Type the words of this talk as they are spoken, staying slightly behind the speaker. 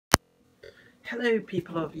Hello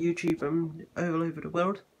people of YouTube and all over the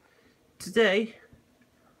world. Today,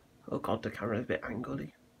 oh god, the camera's a bit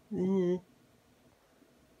angly.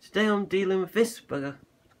 Today I'm dealing with this bugger.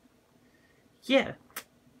 Yeah.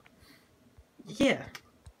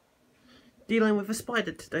 Dealing with a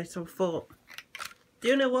spider today, so I thought, do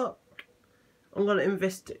you know what? I'm gonna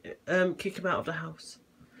kick him out of the house.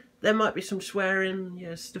 There might be some swearing,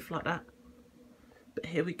 yeah, stuff like that. But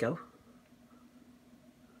here we go.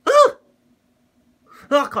 Oh!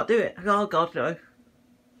 Oh, I can't do it. Oh god, no.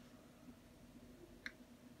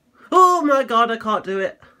 Oh my god, I can't do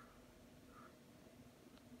it.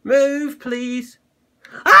 Move, please.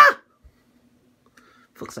 Ah!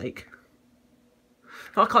 Fuck's sake.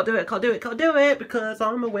 I can't do it, can't do it because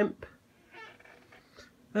I'm a wimp.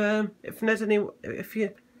 If you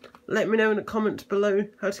let me know in the comments below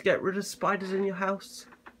how to get rid of spiders in your house.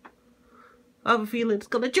 I have a feeling it's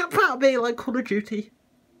gonna jump out at me like Call of Duty.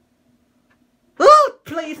 Oh,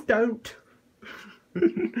 please don't.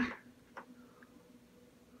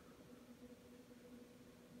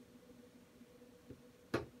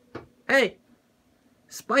 Hey,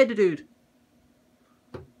 spider dude.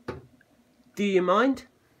 Do you mind?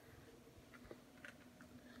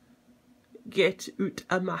 Get out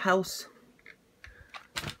of my house.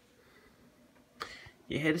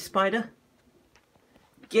 You hear the spider?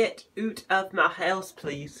 Get out of my house,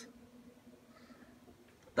 please.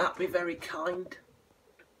 That'd be very kind.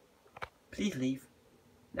 Please leave.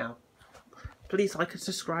 Now. Please like and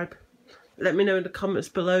subscribe. Let me know in the comments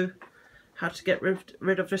below how to get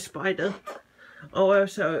rid of the spider. Oh,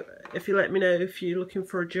 also, if you let me know if you're looking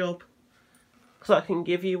for a job, because I can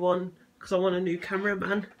give you one, because I want a new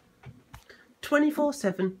cameraman.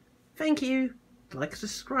 24/7. Thank you. Like and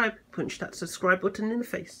subscribe. Punch that subscribe button in the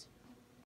face.